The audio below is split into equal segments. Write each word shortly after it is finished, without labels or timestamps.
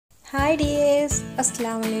Hi DiarieS,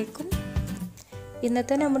 അസ്സലാമു അലൈക്കും.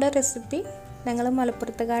 ഇന്നത്തെ നമ്മുടെ റെസിപ്പി ഞങ്ങൾ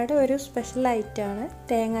മലപ്പുറത്തുകാരുടെ ഒരു സ്പെഷ്യൽ ഐറ്റമാണ്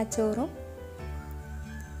തേങ്ങാച്ചോറും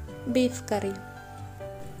ബീഫ് കറിയും.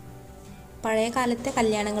 പഴയ കാലത്തെ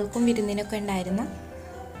കല്യാണങ്ങൾക്കും വിരുന്നിനൊക്കെ ഉണ്ടായിരുന്ന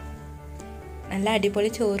നല്ല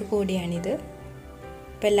അടിപൊളി ചോറ് കൂടിയാണിത്.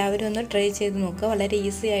 അപ്പോൾ എല്ലാവരും ഒന്ന് ട്രൈ ചെയ്ത് നോക്കുക. വളരെ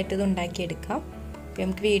ഈസി ആയിട്ട് ഇത് ഉണ്ടാക്കിയെടുക്കാം. അപ്പോൾ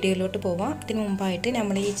നമുക്ക് വീഡിയോയിലോട്ട് പോവാം. അതിന് മുമ്പായിട്ട്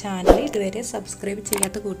നമ്മൾ ഈ ചാനൽ ഇതുവരെ സബ്സ്ക്രൈബ്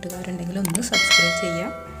ചെയ്യാത്ത കൂട്ടുകാരുണ്ടെങ്കിൽ ഒന്ന് സബ്സ്ക്രൈബ്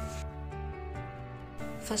ചെയ്യാം.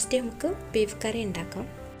 ഫസ്റ്റ് നമുക്ക് ബീഫ് കറി ഉണ്ടാക്കാം.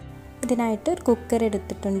 ഇതിനായിട്ട് ഒരു കുക്കർ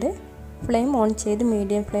എടുത്തിട്ടുണ്ട്. ഫ്ലെയിം ഓൺ ചെയ്ത്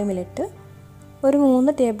മീഡിയം ഫ്ലെയിമിലിട്ട് ഒരു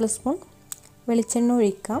 3 ടേബിൾ സ്പൂൺ വെളിച്ചെണ്ണ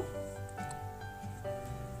ഒഴിക്കാം.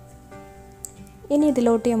 ഇനി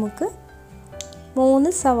ഇതിലോട്ട് നമുക്ക്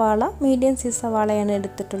 3 സവാള, മീഡിയം സൈസ് സവാളയാണ്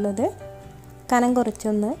എടുത്തിട്ടുള്ളത്. കനം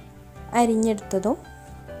കുറച്ചൊന്ന് അരിഞ്ഞെടുത്തതും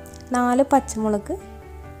 4 പച്ചമുളക്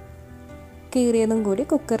കീറിയതും കൂടി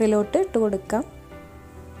കുക്കറിലോട്ട് ഇട്ട് കൊടുക്കാം.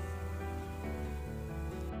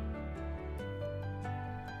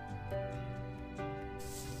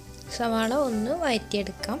 സവാള ഒന്ന്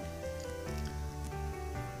വഴറ്റിയെടുക്കാം.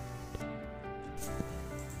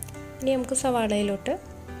 ഇനി നമുക്ക് സവാളയിലോട്ട്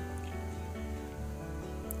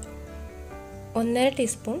 1.5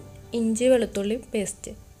 ടീസ്പൂൺ ഇഞ്ചി വെളുത്തുള്ളി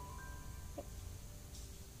പേസ്റ്റ്,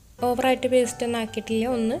 ഓവറായിട്ട് പേസ്റ്റ് ഒന്നും ആക്കിയിട്ടില്ല,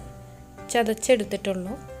 ഒന്ന്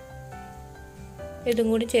ചതച്ചെടുത്തിട്ടുള്ളൂ. ഇതും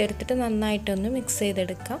കൂടി ചേർത്തിട്ട് നന്നായിട്ടൊന്ന് മിക്സ്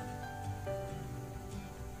ചെയ്തെടുക്കാം.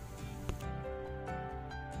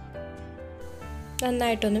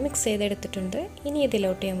 നന്നായിട്ടൊന്ന് മിക്സ് ചെയ്തെടുത്തിട്ടുണ്ട്. ഇനി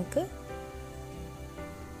ഇതിലോട്ട് നമുക്ക്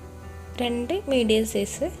 2 മീഡിയം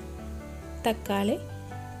സൈസ് തക്കാളി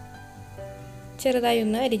ചെറുതായി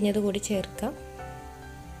ഒന്ന് അരിഞ്ഞത് കൂടി ചേർക്കാം.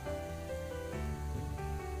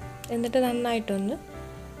 എന്നിട്ട് നന്നായിട്ടൊന്ന്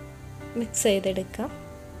മിക്സ് ചെയ്തെടുക്കാം.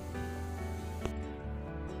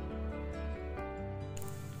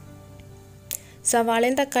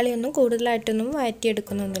 സവാളയും തക്കാളിയൊന്നും കൂടുതലായിട്ടൊന്നും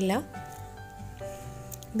വഴറ്റിയെടുക്കുന്നൊന്നുമില്ല.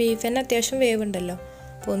 ബീഫിന് അത്യാവശ്യം വേവുണ്ടല്ലോ,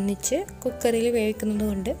 അപ്പോൾ ഒന്നിച്ച് കുക്കറിൽ വേവിക്കുന്നത്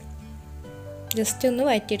കൊണ്ട് ജസ്റ്റ് ഒന്ന്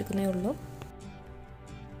വഴറ്റിയെടുക്കുന്നേ ഉള്ളൂ.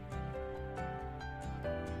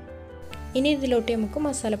 ഇനി ഇതിലോട്ട് നമുക്ക്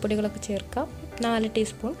മസാലപ്പൊടികളൊക്കെ ചേർക്കാം. 4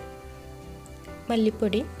 ടീസ്പൂൺ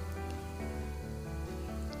മല്ലിപ്പൊടി,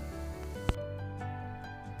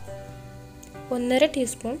 1.5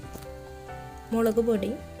 ടീസ്പൂൺ മുളക്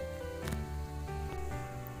പൊടി,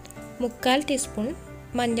 1/4 ടീസ്പൂൺ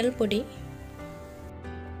മഞ്ഞൾപ്പൊടി,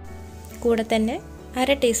 കൂടെ തന്നെ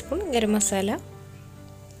 1/2 ടീസ്പൂൺ ഗരം മസാല,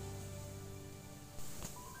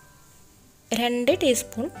 2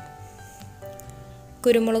 ടീസ്പൂൺ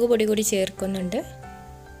കുരുമുളക് പൊടി കൂടി ചേർക്കുന്നുണ്ട്.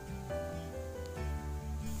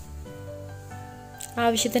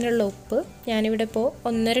 ആവശ്യത്തിനുള്ള ഉപ്പ്, ഞാനിവിടെ ഇപ്പോൾ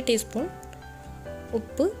 1.5 ടീസ്പൂൺ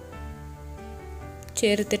ഉപ്പ്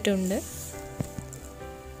ചേർത്തിട്ടുണ്ട്.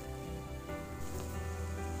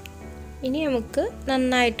 ഇനി നമുക്ക്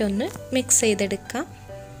നന്നായിട്ടൊന്ന് മിക്സ് ചെയ്തെടുക്കാം.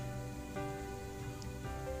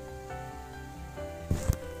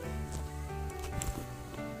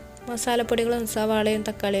 മസാലപ്പൊടികളും സവാളയും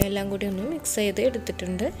തക്കാളിയും എല്ലാം കൂടി ഒന്ന് മിക്സ് ചെയ്ത്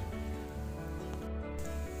എടുത്തിട്ടുണ്ട്.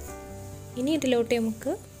 ഇനി ഇതിലോട്ട്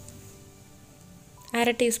നമുക്ക്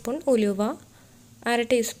 1/2 ടീസ്പൂൺ ഉലുവ, 1/2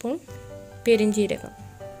 ടീസ്പൂൺ പെരിഞ്ജീരകം,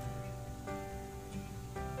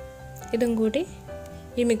 ഇതും കൂടി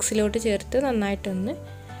ഈ മിക്സിലോട്ട് ചേർത്ത് നന്നായിട്ടൊന്ന്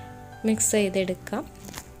മിക്സ് ചെയ്തെടുക്കാം.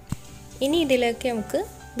 ഇനി ഇതിലേക്ക് നമുക്ക്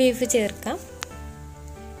ബീഫ് ചേർക്കാം.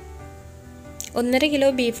 1.5 കിലോ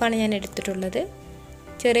ബീഫാണ് ഞാൻ എടുത്തിട്ടുള്ളത്.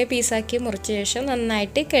 ചെറിയ പീസാക്കി മുറിച്ച ശേഷം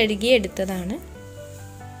നന്നായിട്ട് കഴുകി എടുത്തതാണ്.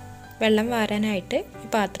 വെള്ളം വാരാനായിട്ട് ഈ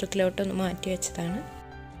പാത്രത്തിലോട്ടൊന്ന് മാറ്റി വെച്ചതാണ്.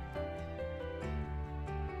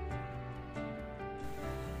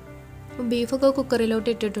 ബീഫൊക്കെ കുക്കറിലോട്ട്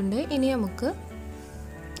ഇട്ടിട്ടുണ്ട്. ഇനി നമുക്ക്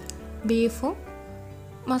ബീഫും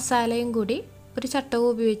മസാലയും കൂടി ഒരു ചട്ടകം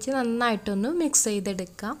ഉപയോഗിച്ച് നന്നായിട്ടൊന്ന് മിക്സ്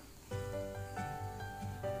ചെയ്തെടുക്കാം.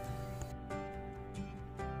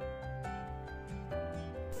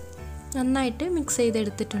 നന്നായിട്ട് മിക്സ്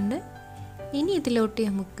ചെയ്തെടുത്തിട്ടുണ്ട്. ഇനി ഇതിലോട്ട്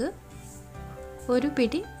നമുക്ക് ഒരു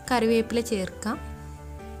പിടി കറിവേപ്പില ചേർക്കാം.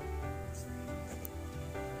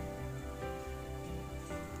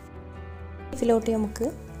 ഇതിലോട്ട് നമുക്ക്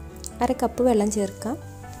 1/2 കപ്പ് വെള്ളം ചേർക്കാം.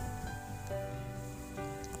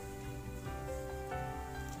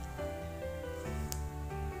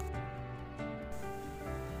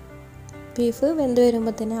 ബീഫ് വെന്ത്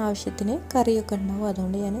വരുമ്പോൾ തന്നെ ആവശ്യത്തിന് കറിയൊക്കെ ഉണ്ടാവും.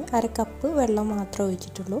 അതുകൊണ്ട് ഞാൻ 1/2 കപ്പ് വെള്ളം മാത്രമേ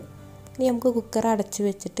ഒഴിച്ചിട്ടുള്ളൂ. ഇനി നമുക്ക് കുക്കർ അടച്ച്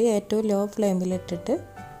വെച്ചിട്ട് ഏറ്റവും ലോ ഫ്ലെയിമിലിട്ടിട്ട്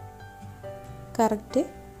കറക്റ്റ്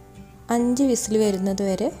 5 വിസിൽ വരുന്നത്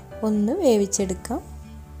വരെ ഒന്ന് വേവിച്ചെടുക്കാം.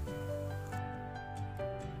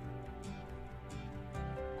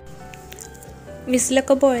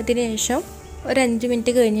 വിസിലൊക്കെ പോയതിന് ശേഷം ഒരു 5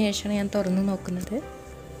 മിനിറ്റ് കഴിഞ്ഞ ശേഷമാണ് ഞാൻ തുറന്ന് നോക്കുന്നത്.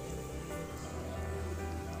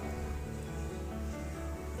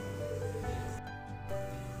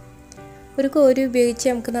 ഒരു കോരി ഉപയോഗിച്ച്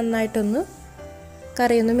നമുക്ക് നന്നായിട്ടൊന്ന്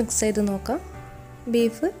കറിയൊന്ന് മിക്സ് ചെയ്ത് നോക്കാം.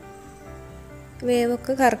 ബീഫ്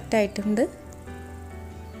വേവൊക്കെ കറക്റ്റായിട്ടുണ്ട്.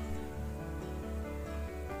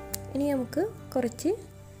 ഇനി നമുക്ക് കുറച്ച്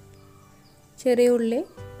ചെറിയ ഉള്ളി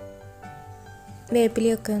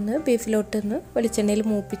വേപ്പിലയൊക്കെ ഒന്ന് ബീഫിലോട്ടൊന്ന് വെളിച്ചെണ്ണയിൽ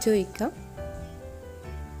മൂപ്പിച്ച് ഒഴിക്കാം.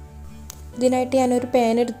 ഇതിനായിട്ട് ഞാനൊരു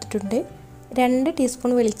പാൻ എടുത്തിട്ടുണ്ട്. 2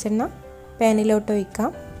 ടീസ്പൂൺ വെളിച്ചെണ്ണ പാനിലോട്ട്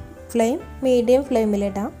ഒഴിക്കാം. Flame medium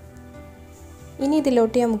ഫ്ലെയിമിലിടാം. ഇനി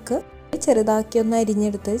ഇതിലോട്ട് നമുക്ക് ചെറുതാക്കി ഒന്ന്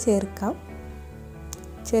അരിഞ്ഞെടുത്ത് ചേർക്കാം.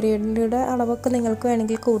 ചെറിയ ഉള്ളിയുടെ അളവൊക്കെ നിങ്ങൾക്ക്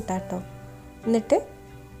വേണമെങ്കിൽ കൂട്ടാട്ടോ. എന്നിട്ട്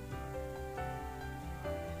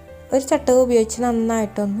ഒരു ചട്ടക ഉപയോഗിച്ച്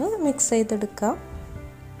നന്നായിട്ടൊന്ന് മിക്സ് ചെയ്തെടുക്കാം.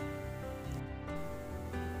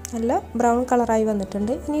 നല്ല ബ്രൗൺ കളറായി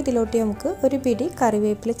വന്നിട്ടുണ്ട്. ഇനി ഇതിലോട്ട് നമുക്ക് ഒരു പിടി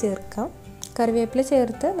കറിവേപ്പില ചേർക്കാം. കറിവേപ്പില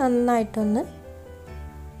ചേർത്ത് നന്നായിട്ടൊന്ന്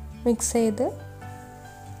മിക്സ് ചെയ്ത്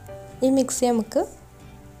ഈ മിക്സ് നമുക്ക്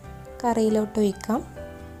കറിയിലോട്ട് ഒഴിക്കാം.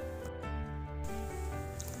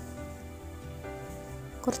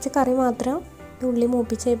 കുറച്ച് കറി മാത്രം ഉള്ളി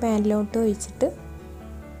മൂപ്പിച്ച ഈ പാനിലോട്ട് ഒഴിച്ചിട്ട്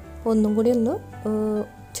ഒന്നും കൂടി ഒന്ന്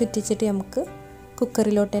ചുറ്റിച്ചിട്ട് നമുക്ക്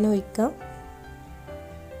കുക്കറിലോട്ട് തന്നെ ഒഴിക്കാം.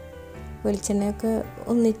 വെളിച്ചെണ്ണയൊക്കെ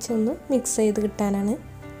ഒന്നിച്ചൊന്ന് മിക്സ് ചെയ്ത് കിട്ടാനാണ്.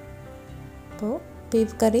 അപ്പോൾ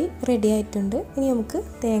ബീഫ് കറി റെഡി ആയിട്ടുണ്ട്. ഇനി നമുക്ക്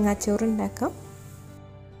തേങ്ങാച്ചോറ് ഉണ്ടാക്കാം.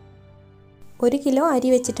 1 കിലോ അരി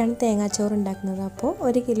വെച്ചിട്ടാണ് തേങ്ങാച്ചോറ് ഉണ്ടാക്കുന്നത്. അപ്പോൾ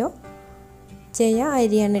 1 കിലോ ജയ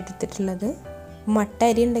അരിയാണ് എടുത്തിട്ടുള്ളത്. മട്ട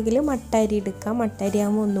അരി ഉണ്ടെങ്കിൽ മട്ട അരി എടുക്കാം. മട്ട അരി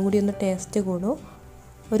ആകുമ്പോൾ ഒന്നും കൂടി ഒന്ന് ടേസ്റ്റ് കൂടും.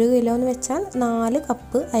 1 കിലോ എന്ന് വെച്ചാൽ 4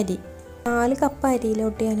 കപ്പ് അരി. 4 കപ്പ്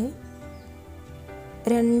അരിയിലോട്ട് ഞാൻ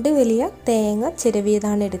 2 വലിയ തേങ്ങ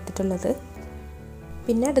ചിരവിയതാണ് എടുത്തിട്ടുള്ളത്.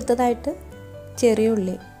 പിന്നെ അടുത്തതായിട്ട് ചെറിയ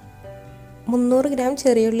ഉള്ളി 300 ഗ്രാം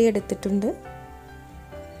ചെറിയ ഉള്ളി എടുത്തിട്ടുണ്ട്.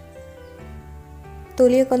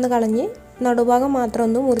 തൊലിയൊക്കെ ഒന്ന് കളഞ്ഞ് നടുഭാഗം മാത്രം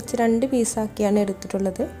ഒന്ന് മുറിച്ച് 2 പീസാക്കിയാണ്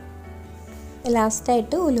എടുത്തിട്ടുള്ളത്.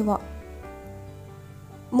 ലാസ്റ്റായിട്ട് ഉലുവ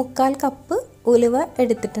 3/4 കപ്പ് ഉലുവ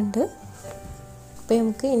എടുത്തിട്ടുണ്ട്. അപ്പോൾ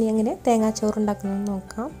നമുക്ക് ഇനി എങ്ങനെ തേങ്ങാച്ചോറ് ഉണ്ടാക്കുന്നത്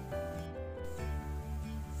നോക്കാം.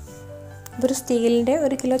 ഒരു സ്റ്റീലിൻ്റെ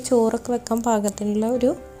 1 കിലോ ചോറൊക്കെ വെക്കാൻ പാകത്തിനുള്ള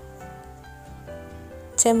ഒരു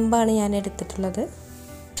ചെമ്പാണ് ഞാൻ എടുത്തിട്ടുള്ളത്.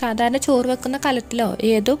 സാധാരണ ചോറ് വെക്കുന്ന കലത്തിലോ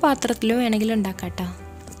ഏതോ പാത്രത്തിലോ വേണമെങ്കിലും ഉണ്ടാക്കാം കേട്ടോ.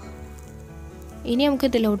 ഇനി നമുക്ക്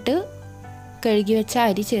ഇതിലോട്ട് കഴുകി വെച്ച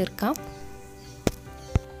അരി ചേർക്കാം.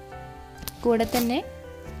 കൂടെ തന്നെ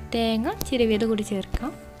തേങ്ങ ചിരവിയത് കൂടി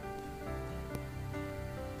ചേർക്കാം.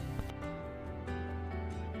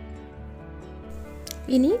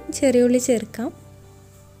 ഇനി ചെറിയ ഉള്ളി ചേർക്കാം.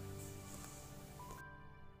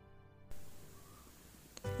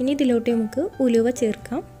 ഇനി ഇതിലോട്ട് നമുക്ക് ഉലുവ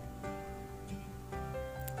ചേർക്കാം.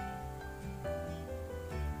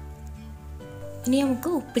 ഇനി നമുക്ക്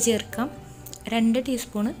ഉപ്പ് ചേർക്കാം. 2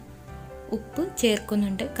 ടീസ്പൂണ് ഉപ്പ്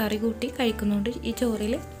ചേർക്കുന്നുണ്ട്. കറി കൂട്ടി കഴിക്കുന്നുണ്ട്. ഈ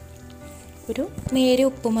ചോറിൽ ഒരു നേരിയ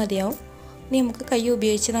ഉപ്പ് മതിയാവും. ഇനി നമുക്ക് കൈ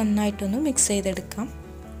ഉപയോഗിച്ച് നന്നായിട്ടൊന്ന് മിക്സ് ചെയ്തെടുക്കാം.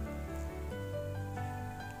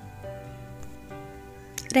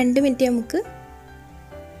 2 മിനിറ്റ് നമുക്ക്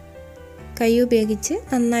കൈ ഉപയോഗിച്ച്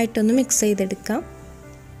നന്നായിട്ടൊന്ന് മിക്സ് ചെയ്തെടുക്കാം.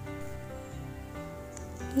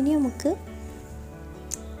 ഇനി നമുക്ക്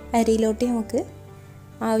അരിയിലോട്ട് നമുക്ക്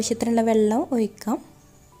ആവശ്യത്തിനുള്ള വെള്ളം ഒഴിക്കാം.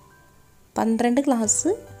 12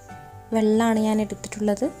 ഗ്ലാസ് വെള്ളമാണ് ഞാൻ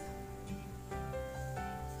എടുത്തിട്ടുള്ളത്.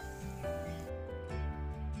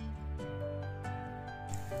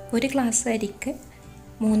 ഒരു ഗ്ലാസ് അരിക്ക്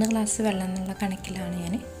 3 ഗ്ലാസ് വെള്ളം എന്നുള്ള കണക്കിലാണ്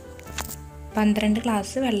ഞാൻ 12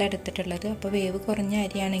 ഗ്ലാസ് വെള്ളം എടുത്തിട്ടുള്ളത്. അപ്പോൾ വേവ് കുറഞ്ഞ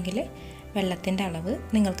അരിയാണെങ്കിൽ വെള്ളത്തിൻ്റെ അളവ്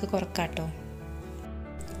നിങ്ങൾക്ക് കുറക്കാട്ടോ.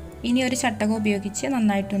 ഇനി ഒരു ചട്ടകം ഉപയോഗിച്ച്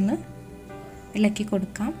നന്നായിട്ടൊന്ന് ഇളക്കി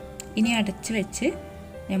കൊടുക്കാം. ഇനി അടച്ച് വെച്ച്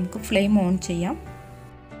നമുക്ക് ഫ്ലെയിം ഓൺ ചെയ്യാം.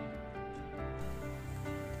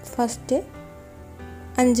 ഫസ്റ്റ്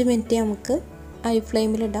 5 മിനിറ്റ് നമുക്ക് ഹൈ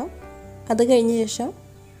ഫ്ലെയിമിലിടാം. അത് കഴിഞ്ഞ ശേഷം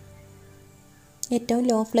ഏറ്റവും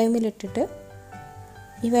ലോ ഫ്ലെയിമിലിട്ടിട്ട്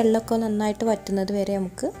ഈ വെള്ളമൊക്കെ നന്നായിട്ട് വറ്റുന്നത് വരെ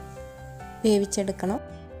നമുക്ക് വേവിച്ചെടുക്കണം.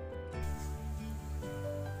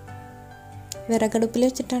 വിറകടുപ്പിൽ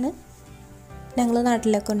വെച്ചിട്ടാണ് ഞങ്ങൾ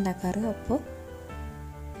നാട്ടിലൊക്കെ ഉണ്ടാക്കാറ്. അപ്പോൾ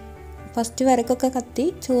ഫസ്റ്റ് വിറകൊക്കെ കത്തി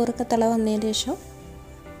ചോറൊക്കെ തിള വന്നതിന് ശേഷം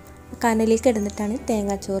കനലിലേക്ക് ഇടുന്നിട്ടാണ്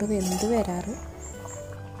തേങ്ങാച്ചോറ് വെന്ത് വരാറ്.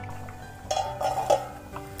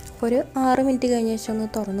 ഒരു 6 മിനിറ്റ് കഴിഞ്ഞ ശേഷം ഒന്ന്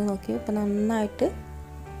തുറന്ന് നോക്കി. അപ്പോൾ നന്നായിട്ട്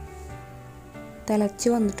തിളച്ച്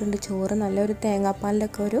വന്നിട്ടുണ്ട് ചോറ്. നല്ലൊരു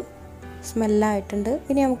തേങ്ങാപ്പാലിലൊക്കെ ഒരു സ്മെല്ലായിട്ടുണ്ട്.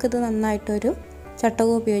 ഇനി നമുക്കിത് നന്നായിട്ടൊരു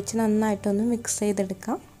ചട്ടകം ഉപയോഗിച്ച് നന്നായിട്ടൊന്ന് മിക്സ്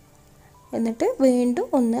ചെയ്തെടുക്കാം. എന്നിട്ട് വീണ്ടും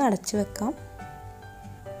ഒന്ന് അടച്ചു വെക്കാം.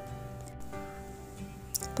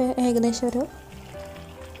 ഇപ്പോൾ ഏകദേശം ഒരു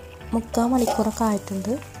 3/4 മണിക്കൂറൊക്കെ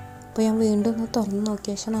ആയിട്ടുണ്ട്. അപ്പോൾ ഞാൻ വീണ്ടും ഒന്ന് തുറന്ന്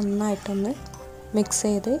നോക്കിയ ശേഷം നന്നായിട്ടൊന്ന് മിക്സ്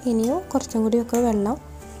ചെയ്ത് ഇനിയും കുറച്ചും കൂടിയൊക്കെ വെള്ളം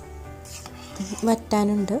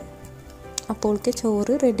വറ്റാനുണ്ട്. അപ്പോൾക്ക്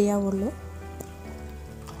ചോറ് റെഡിയാവുള്ളൂ.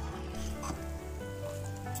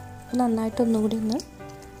 നന്നായിട്ടൊന്നുകൂടി ഒന്ന്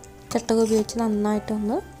ചട്ടക ഉപയോഗിച്ച്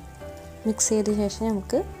നന്നായിട്ടൊന്ന് മിക്സ് ചെയ്ത ശേഷം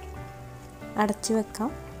നമുക്ക് അടച്ച് വെക്കാം.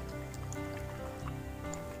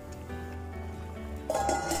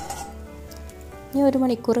 ഇനി 1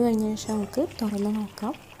 മണിക്കൂർ കഴിഞ്ഞ ശേഷം നമുക്ക് തുറന്ന്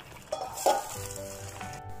നോക്കാം.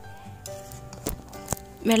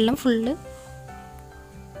 വെള്ളം ഫുള്ള്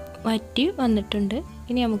വറ്റി വന്നിട്ടുണ്ട്.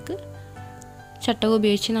 ഇനി നമുക്ക് ചട്ടക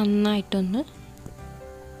ഉപയോഗിച്ച് നന്നായിട്ടൊന്ന്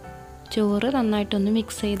ചോറ് നന്നായിട്ടൊന്ന്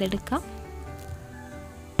മിക്സ് ചെയ്തെടുക്കാം.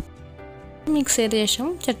 മിക്സ് ചെയ്ത ശേഷം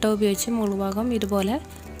ചട്ടക ഉപയോഗിച്ച് മുഴുഭാഗം ഇതുപോലെ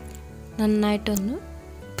നന്നായിട്ടൊന്ന്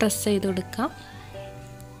പ്രസ് ചെയ്ത് കൊടുക്കാം.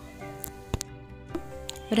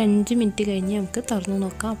 ഒരു 5 മിനിറ്റ് കഴിഞ്ഞ് നമുക്ക് തുറന്ന്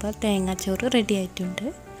നോക്കാം. അപ്പോൾ തേങ്ങാച്ചോറ് റെഡി ആയിട്ടുണ്ട്.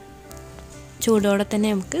 ചൂടോടെ തന്നെ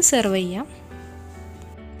നമുക്ക് സെർവ് ചെയ്യാം.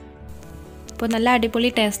 അപ്പോൾ നല്ല അടിപൊളി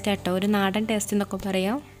ടേസ്റ്റ് ആട്ടോ, ഒരു നാടൻ ടേസ്റ്റ് എന്നൊക്കെ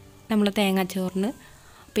പറയാം നമ്മൾ തേങ്ങാച്ചോറിന്.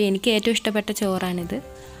 അപ്പോൾ എനിക്ക് ഏറ്റവും ഇഷ്ടപ്പെട്ട ചോറാണിത്.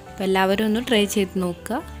 അപ്പോൾ എല്ലാവരും ഒന്ന് ട്രൈ ചെയ്ത്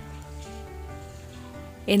നോക്കുക,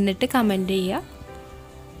 എന്നിട്ട് കമൻറ്റ് ചെയ്യുക.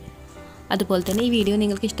 അതുപോലെ തന്നെ ഈ വീഡിയോ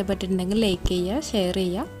നിങ്ങൾക്ക് ഇഷ്ടപ്പെട്ടിട്ടുണ്ടെങ്കിൽ ലൈക്ക് ചെയ്യുക, ഷെയർ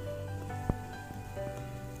ചെയ്യുക.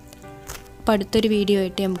 അപ്പോൾ അടുത്തൊരു വീഡിയോ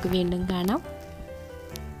ആയിട്ട് നമുക്ക് വീണ്ടും കാണാം,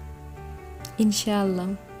 ഇൻഷാ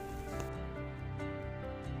അല്ലാഹ്.